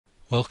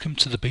Welcome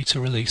to the beta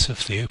release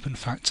of the Open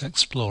PHACTS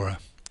Explorer.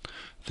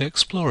 The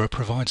Explorer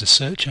provides a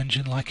search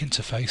engine-like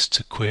interface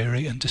to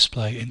query and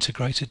display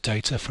integrated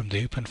data from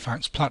the Open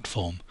PHACTS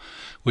platform,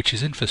 which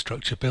is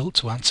infrastructure built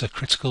to answer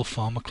critical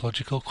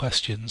pharmacological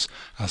questions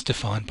as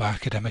defined by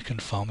academic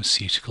and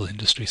pharmaceutical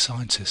industry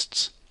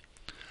scientists.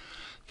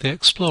 The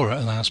Explorer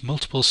allows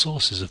multiple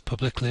sources of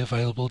publicly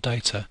available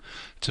data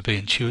to be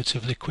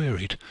intuitively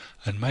queried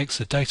and makes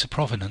the data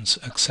provenance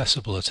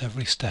accessible at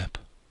every step.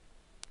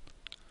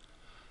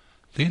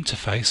 The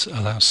interface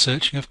allows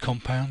searching of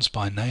compounds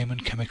by name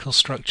and chemical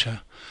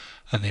structure,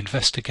 and the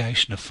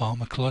investigation of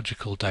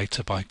pharmacological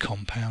data by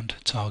compound,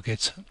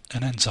 target,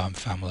 and enzyme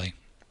family.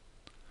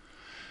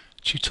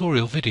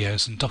 Tutorial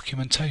videos and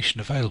documentation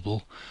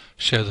available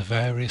show the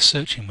various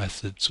searching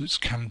methods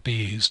which can be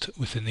used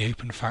within the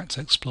Open PHACTS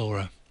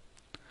Explorer.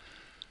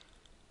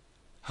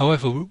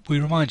 However,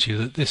 we remind you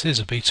that this is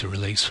a beta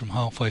release from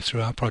halfway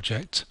through our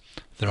project.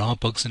 There are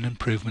bugs and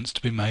improvements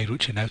to be made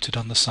which are noted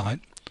on the site,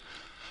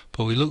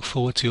 but we look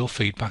forward to your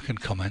feedback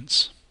and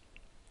comments.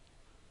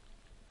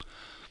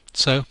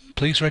 So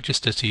please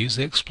register to use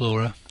the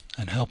Explorer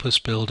and help us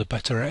build a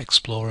better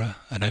Explorer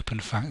and Open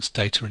PHACTS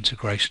data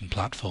integration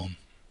platform.